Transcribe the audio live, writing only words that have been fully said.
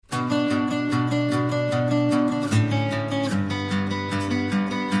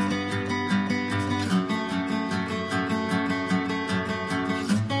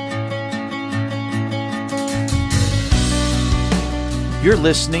You're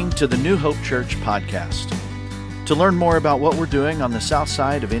listening to the New Hope Church podcast. To learn more about what we're doing on the south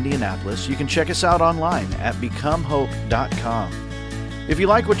side of Indianapolis, you can check us out online at becomehope.com. If you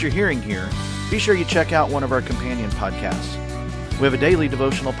like what you're hearing here, be sure you check out one of our companion podcasts. We have a daily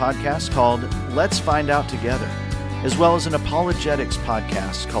devotional podcast called Let's Find Out Together, as well as an apologetics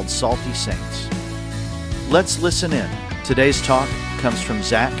podcast called Salty Saints. Let's listen in. Today's talk comes from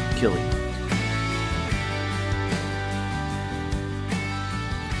Zach Killey.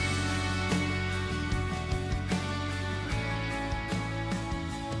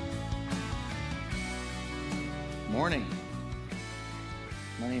 Morning.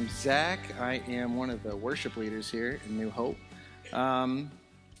 My name's Zach. I am one of the worship leaders here in New Hope. I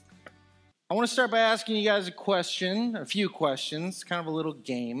want to start by asking you guys a few questions, kind of a little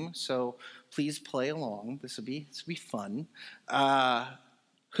game. So please play along. This will be fun.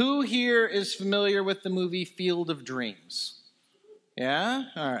 Who here is familiar with the movie Field of Dreams? Yeah?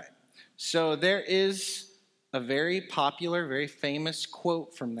 All right. So there is a very popular, very famous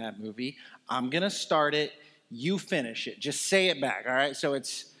quote from that movie. I'm going to start it. You finish it. Just say it back, all right? So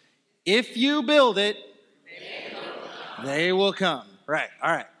it's, if you build it, they will come. Right, all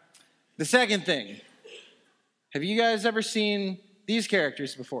right. The second thing, have you guys ever seen these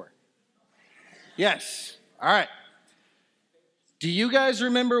characters before? Yes, all right. Do you guys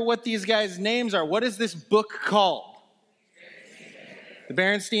remember what these guys' names are? What is this book called? The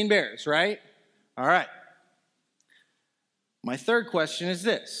Berenstain Bears, right? All right. My third question is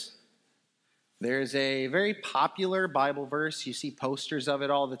this. There's a very popular Bible verse. You see posters of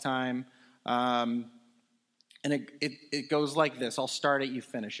it all the time. And it goes like this. I'll start it, you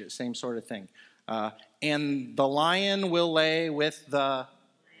finish it. Same sort of thing. And the lion will lay with the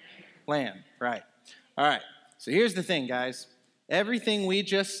lamb. Right. All right. So here's the thing, guys. Everything we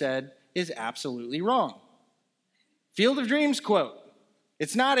just said is absolutely wrong. Field of Dreams quote.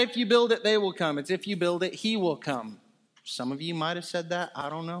 It's not if you build it, they will come. It's if you build it, he will come. Some of you might have said that. I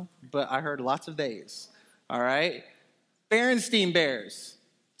don't know. But I heard lots of days. All right. Berenstain Bears.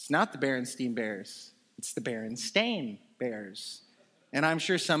 It's not the Berenstain Bears. It's the Berenstain Bears. And I'm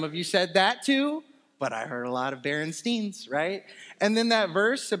sure some of you said that too. But I heard a lot of Berenstains, right? And then that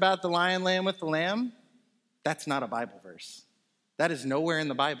verse about the lion laying with the lamb. That's not a Bible verse. That is nowhere in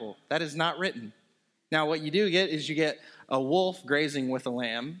the Bible. That is not written. Now, what you do get is you get a wolf grazing with a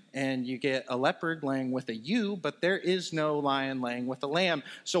lamb, and you get a leopard laying with a ewe, but there is no lion laying with a lamb.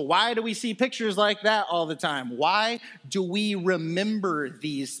 So why do we see pictures like that all the time? Why do we remember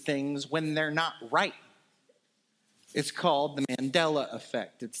these things when they're not right? It's called the Mandela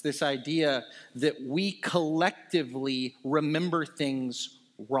effect. It's this idea that we collectively remember things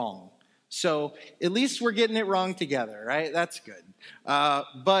wrong. So at least we're getting it wrong together, right? That's good.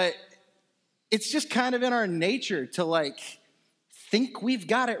 But it's just kind of in our nature to think we've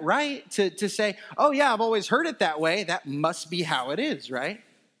got it right, to say, oh yeah, I've always heard it that way. That must be how it is, right?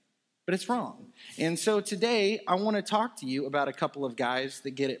 But it's wrong. And so today I want to talk to you about a couple of guys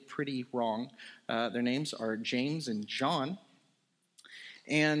that get it pretty wrong. Their names are James and John.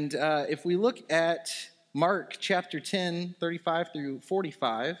 And if we look at Mark chapter 10, 35 through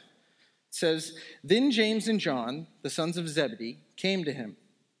 45, it says, Then James and John, the sons of Zebedee, came to him.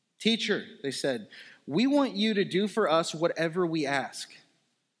 Teacher, they said, we want you to do for us whatever we ask.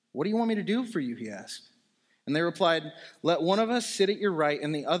 What do you want me to do for you, he asked. And they replied, let one of us sit at your right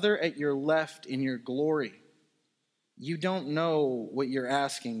and the other at your left in your glory. You don't know what you're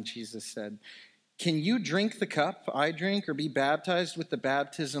asking, Jesus said. Can you drink the cup I drink or be baptized with the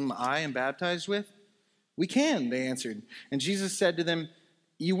baptism I am baptized with? We can, they answered. And Jesus said to them,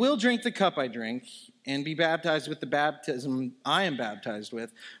 you will drink the cup I drink and be baptized with the baptism I am baptized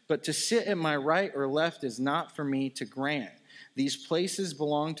with, but to sit at my right or left is not for me to grant. These places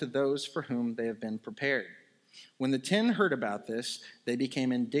belong to those for whom they have been prepared. When the 10 heard about this, they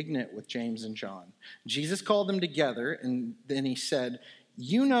became indignant with James and John. Jesus called them together, and then he said,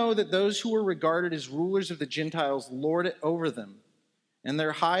 you know that those who are regarded as rulers of the Gentiles lord it over them, and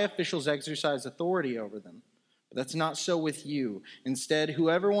their high officials exercise authority over them. But that's not so with you. Instead,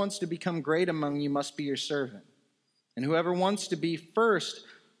 whoever wants to become great among you must be your servant. And whoever wants to be first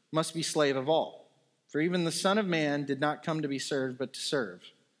must be slave of all. For even the Son of Man did not come to be served, but to serve,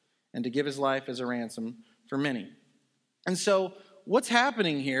 and to give his life as a ransom for many. And so what's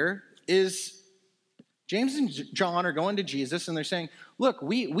happening here is James and John are going to Jesus, and they're saying, look,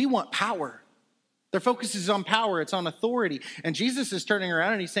 we want power. Their focus is on power. It's on authority. And Jesus is turning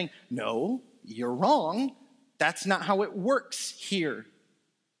around and he's saying, no, you're wrong. That's not how it works here.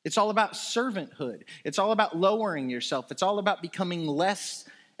 It's all about servanthood. It's all about lowering yourself. It's all about becoming less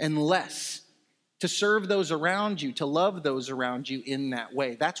and less to serve those around you, to love those around you in that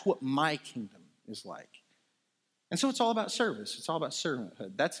way. That's what my kingdom is like. And so it's all about service. It's all about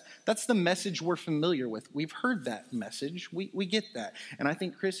servanthood. That's the message we're familiar with. We've heard that message. We get that. And I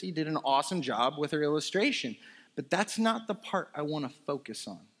think Chrissy did an awesome job with her illustration. But that's not the part I want to focus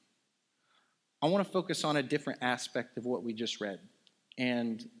on. I want to focus on a different aspect of what we just read.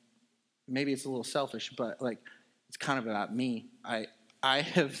 And maybe it's a little selfish, but it's kind of about me. I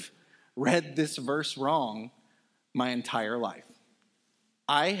have read this verse wrong my entire life.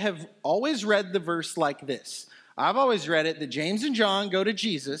 I have always read the verse like this. I've always read it that James and John go to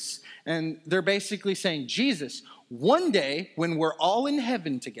Jesus, and they're basically saying, Jesus, one day when we're all in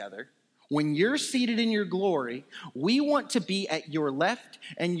heaven together, when you're seated in your glory, we want to be at your left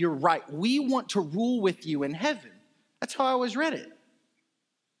and your right. We want to rule with you in heaven. That's how I always read it.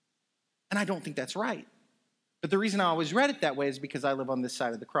 And I don't think that's right. But the reason I always read it that way is because I live on this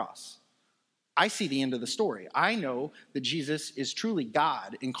side of the cross. I see the end of the story. I know that Jesus is truly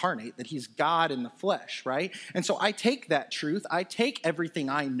God incarnate, that he's God in the flesh, right? And so I take that truth, I take everything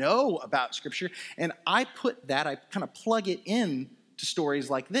I know about Scripture, and I kind of plug it in to stories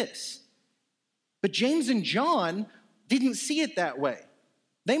like this. But James and John didn't see it that way.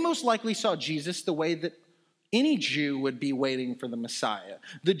 They most likely saw Jesus the way that any Jew would be waiting for the Messiah.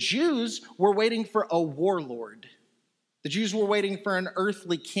 The Jews were waiting for a warlord. The Jews were waiting for an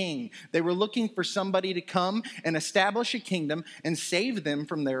earthly king. They were looking for somebody to come and establish a kingdom and save them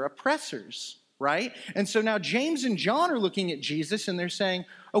from their oppressors, right? And so now James and John are looking at Jesus and they're saying,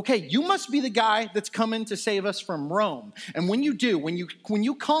 okay, you must be the guy that's coming to save us from Rome. And when you do, when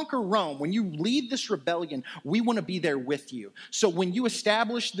you conquer Rome, when you lead this rebellion, we want to be there with you. So when you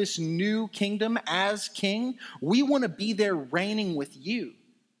establish this new kingdom as king, we want to be there reigning with you.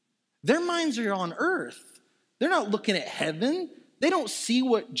 Their minds are on earth. They're not looking at heaven. They don't see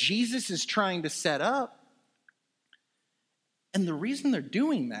what Jesus is trying to set up. And the reason they're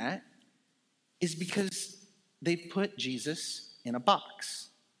doing that is because they've put Jesus in a box.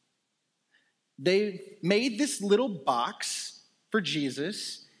 They've made this little box for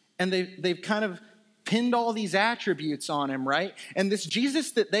Jesus, and they've kind of pinned all these attributes on him, right? And this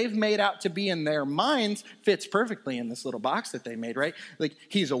Jesus that they've made out to be in their minds fits perfectly in this little box that they made, right? Like,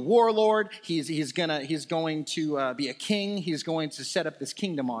 he's a warlord, he's going to be a king, he's going to set up this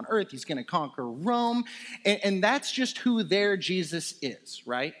kingdom on earth, he's going to conquer Rome, and that's just who their Jesus is,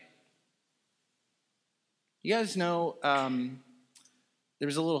 right? You guys know, there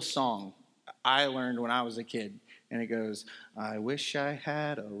was a little song I learned when I was a kid. And it goes, I wish I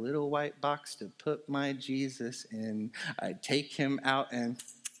had a little white box to put my Jesus in. I'd take him out and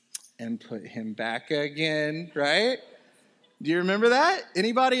put him back again, right? Do you remember that?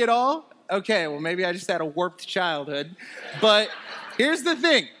 Anybody at all? Okay, well, maybe I just had a warped childhood. But here's the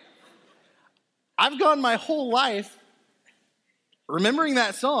thing. I've gone my whole life remembering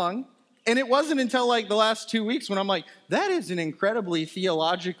that song, and it wasn't until the last 2 weeks when I'm like, that is an incredibly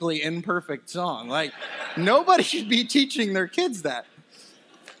theologically imperfect song. Nobody should be teaching their kids that.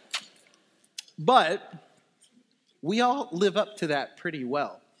 But we all live up to that pretty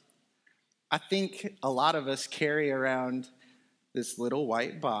well. I think a lot of us carry around this little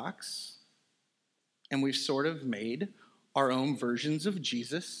white box, and we've sort of made our own versions of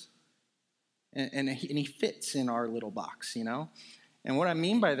Jesus, and he fits in our little box, you know? And what I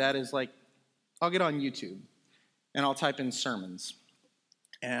mean by that is I'll get on YouTube and I'll type in sermons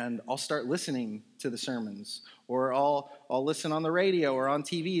and I'll start listening to the sermons, or I'll listen on the radio or on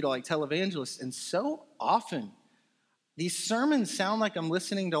TV to televangelists. And so often these sermons sound like I'm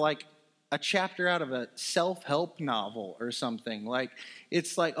listening to a chapter out of a self-help novel or something.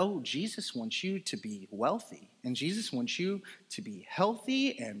 It's oh, Jesus wants you to be wealthy, and Jesus wants you to be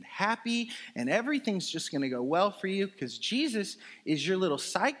healthy and happy, and everything's just going to go well for you because Jesus is your little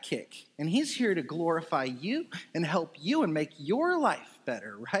sidekick, and he's here to glorify you and help you and make your life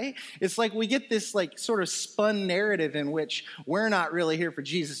better, right? It's we get this sort of spun narrative in which we're not really here for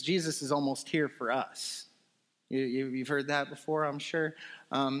Jesus. Jesus is almost here for us. You've heard that before, I'm sure.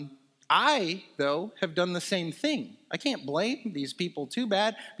 I, though, have done the same thing. I can't blame these people too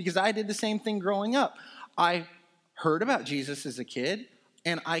bad because I did the same thing growing up. I heard about Jesus as a kid,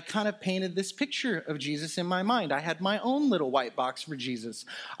 and I kind of painted this picture of Jesus in my mind. I had my own little white box for Jesus.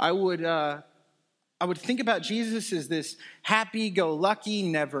 I would think about Jesus as this happy-go-lucky,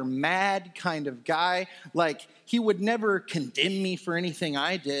 never mad kind of guy. He would never condemn me for anything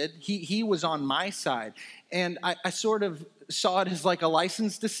I did. He was on my side. And I sort of saw it as a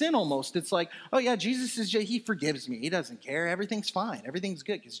license to sin almost. It's oh yeah, he forgives me. He doesn't care. Everything's fine. Everything's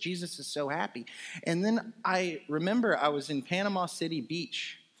good because Jesus is so happy. And then I remember I was in Panama City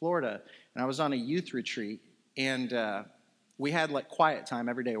Beach, Florida, and I was on a youth retreat, and we had like quiet time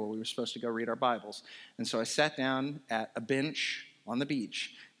every day where we were supposed to go read our Bibles. And so I sat down at a bench on the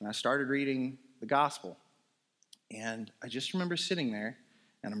beach, and I started reading the gospel. And I just remember sitting there,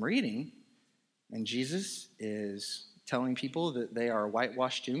 and I'm reading, and Jesus is telling people that they are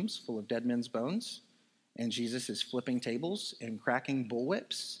whitewashed tombs full of dead men's bones, and Jesus is flipping tables and cracking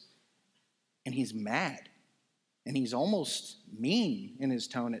bullwhips, and he's mad, and he's almost mean in his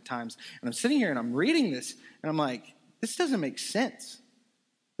tone at times. And I'm sitting here, and I'm reading this, and I'm like, this doesn't make sense.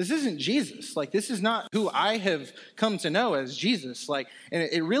 This isn't Jesus. Like, this is not who I have come to know as Jesus. Like, and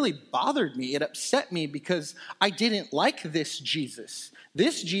it really bothered me. It upset me because I didn't like this Jesus.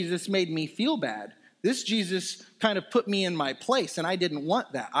 This Jesus made me feel bad. This Jesus kind of put me in my place, and I didn't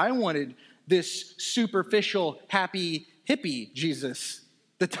want that. I wanted this superficial, happy, hippie Jesus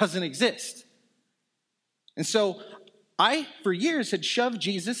that doesn't exist. And so I, for years, had shoved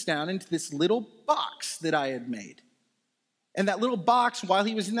Jesus down into this little box that I had made. And that little box, while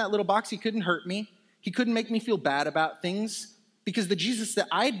he was in that little box, he couldn't hurt me. He couldn't make me feel bad about things because the Jesus that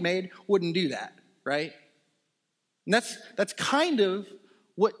I'd made wouldn't do that, right? And that's kind of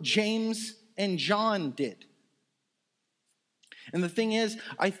what James and John did. And the thing is,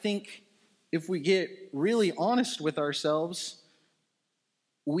 I think if we get really honest with ourselves,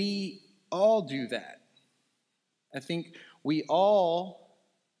 we all do that. I think we all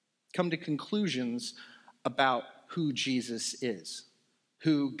come to conclusions about who Jesus is,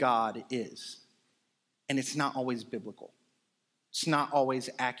 who God is. And it's not always biblical. It's not always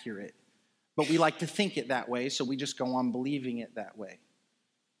accurate. But we like to think it that way, so we just go on believing it that way.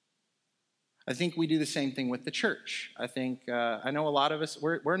 I think we do the same thing with the church. I think, I know a lot of us,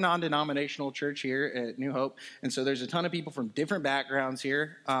 we're a non-denominational church here at New Hope, and so there's a ton of people from different backgrounds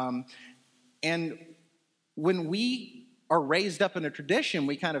here. And when we are raised up in a tradition,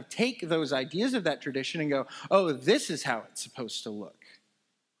 we kind of take those ideas of that tradition and go, oh, this is how it's supposed to look,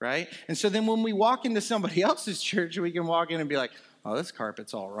 right? And so then when we walk into somebody else's church, we can walk in and be like, oh, this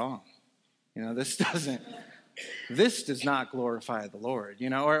carpet's all wrong. You know, this does not glorify the Lord, you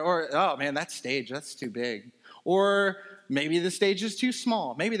know, or oh man, that stage, that's too big. Or maybe the stage is too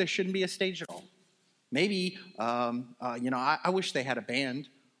small. Maybe there shouldn't be a stage at all. Maybe, I wish they had a band.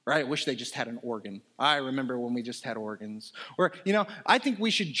 Right? I wish they just had an organ. I remember when we just had organs. Or, I think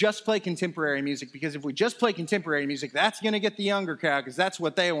we should just play contemporary music because if we just play contemporary music, that's going to get the younger crowd because that's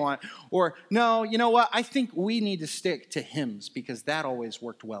what they want. Or, no, you know what? I think we need to stick to hymns because that always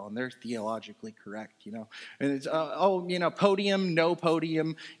worked well and they're theologically correct, And it's, podium, no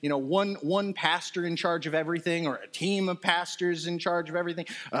podium, one pastor in charge of everything or a team of pastors in charge of everything,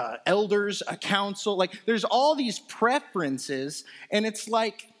 elders, a council. Like, there's all these preferences and it's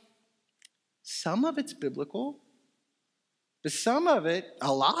like, some of it's biblical, but some of it,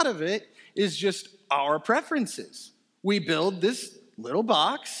 a lot of it, is just our preferences. We build this little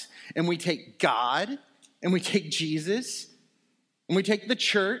box, and we take God, and we take Jesus, and we take the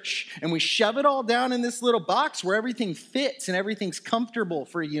church, and we shove it all down in this little box where everything fits and everything's comfortable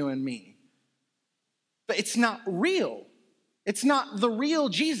for you and me. But it's not real. It's not the real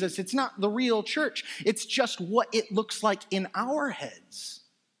Jesus. It's not the real church. It's just what it looks like in our heads.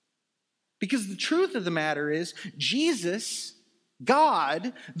 Because the truth of the matter is, Jesus,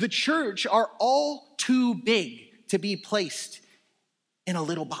 God, the church are all too big to be placed in a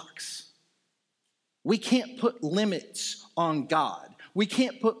little box. We can't put limits on God. We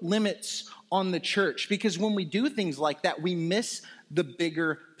can't put limits on the church because when we do things like that, we miss the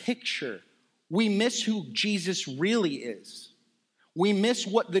bigger picture. We miss who Jesus really is. We miss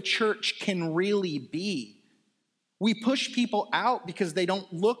what the church can really be. We push people out because they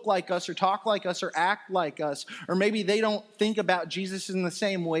don't look like us or talk like us or act like us, or maybe they don't think about Jesus in the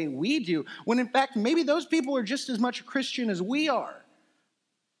same way we do, when in fact, maybe those people are just as much a Christian as we are.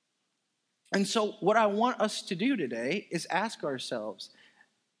 And so what I want us to do today is ask ourselves,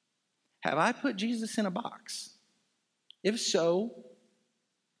 have I put Jesus in a box? If so,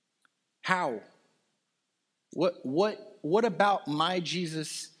 how? What about my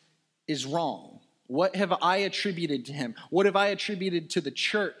Jesus is wrong? What have I attributed to him? What have I attributed to the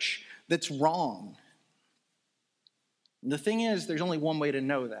church that's wrong? And the thing is, there's only one way to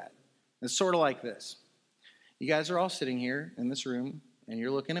know that. It's sort of like this. You guys are all sitting here in this room, and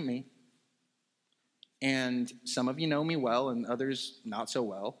you're looking at me. And some of you know me well, and others not so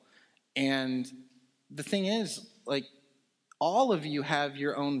well. And the thing is, like, all of you have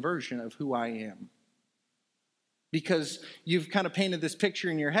your own version of who I am. Because you've kind of painted this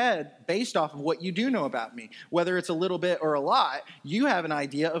picture in your head based off of what you do know about me. Whether it's a little bit or a lot, you have an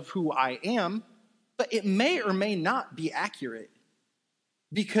idea of who I am, but it may or may not be accurate.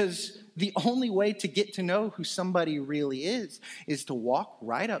 Because the only way to get to know who somebody really is to walk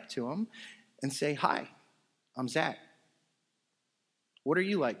right up to them and say, "Hi, I'm Zach. What are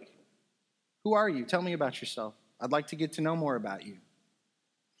you like? Who are you? Tell me about yourself. I'd like to get to know more about you."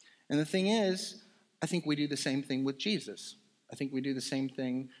 And the thing is, I think we do the same thing with Jesus. I think we do the same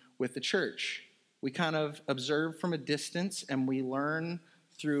thing with the church. We kind of observe from a distance and we learn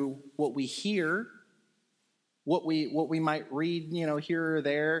through what we hear, what we might read, here or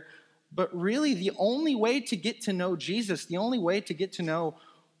there. But really, the only way to get to know Jesus, the only way to get to know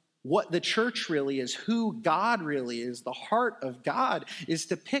what the church really is, who God really is, the heart of God, is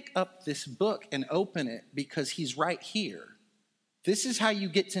to pick up this book and open it because he's right here. This is how you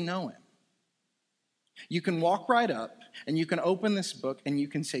get to know him. You can walk right up and you can open this book and you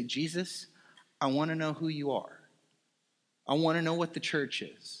can say, "Jesus, I want to know who you are. I want to know what the church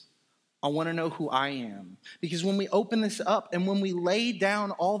is. I want to know who I am." Because when we open this up and when we lay down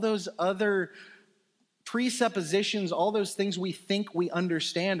all those other presuppositions, all those things we think we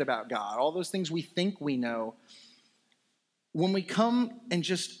understand about God, all those things we think we know, when we come and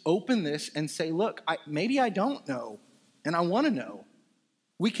just open this and say, "Look, maybe I don't know and I want to know,"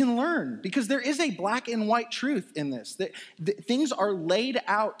 we can learn, because there is a black and white truth in this. Things are laid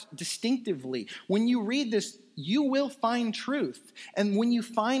out distinctively. When you read this, you will find truth. And when you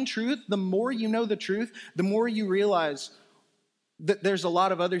find truth, the more you know the truth, the more you realize that there's a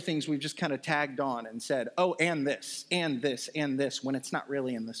lot of other things we've just kind of tagged on and said, "Oh, and this, and this, and this," when it's not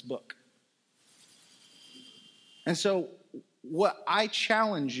really in this book. And so what I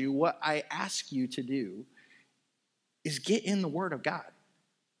challenge you, what I ask you to do, is get in the Word of God.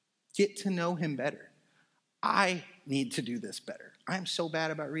 Get to know him better. I need to do this better. I am so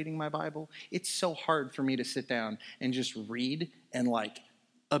bad about reading my Bible. It's so hard for me to sit down and just read and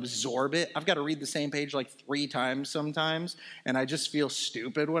absorb it. I've got to read the same page 3 times sometimes, and I just feel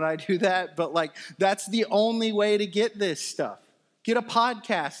stupid when I do that. But that's the only way to get this stuff. Get a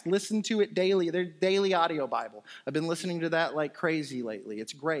podcast, listen to it daily. Their daily audio Bible. I've been listening to that like crazy lately.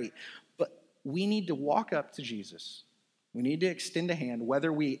 It's great. But we need to walk up to Jesus. We need to extend a hand,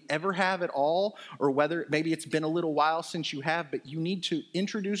 whether we ever have at all, or whether maybe it's been a little while since you have, but you need to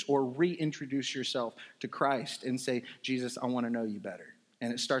introduce or reintroduce yourself to Christ and say, "Jesus, I want to know you better."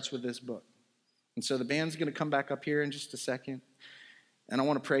 And it starts with this book. And so the band's going to come back up here in just a second, and I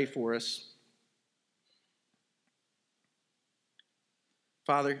want to pray for us.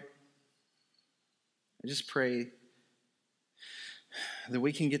 Father, I just pray that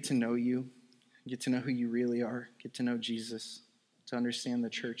we can get to know you, get to know who you really are, get to know Jesus, to understand the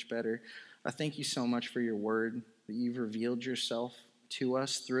church better. I thank you so much for your word, that you've revealed yourself to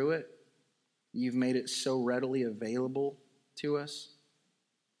us through it. You've made it so readily available to us.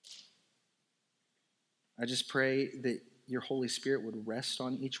 I just pray that your Holy Spirit would rest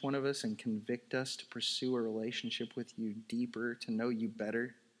on each one of us and convict us to pursue a relationship with you deeper, to know you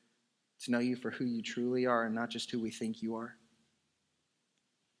better, to know you for who you truly are and not just who we think you are.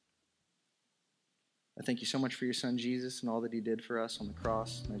 I thank you so much for your son, Jesus, and all that he did for us on the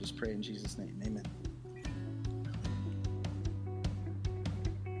cross. And I just pray in Jesus' name, amen.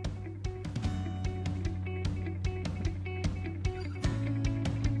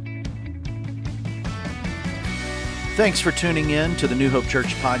 Thanks for tuning in to the New Hope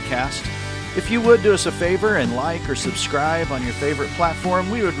Church podcast. If you would do us a favor and like or subscribe on your favorite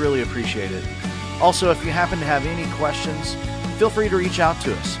platform, we would really appreciate it. Also, if you happen to have any questions, feel free to reach out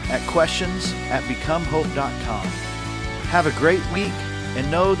to us at questions@becomehope.com. Have a great week,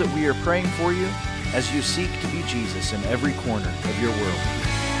 and know that we are praying for you as you seek to be Jesus in every corner of your world.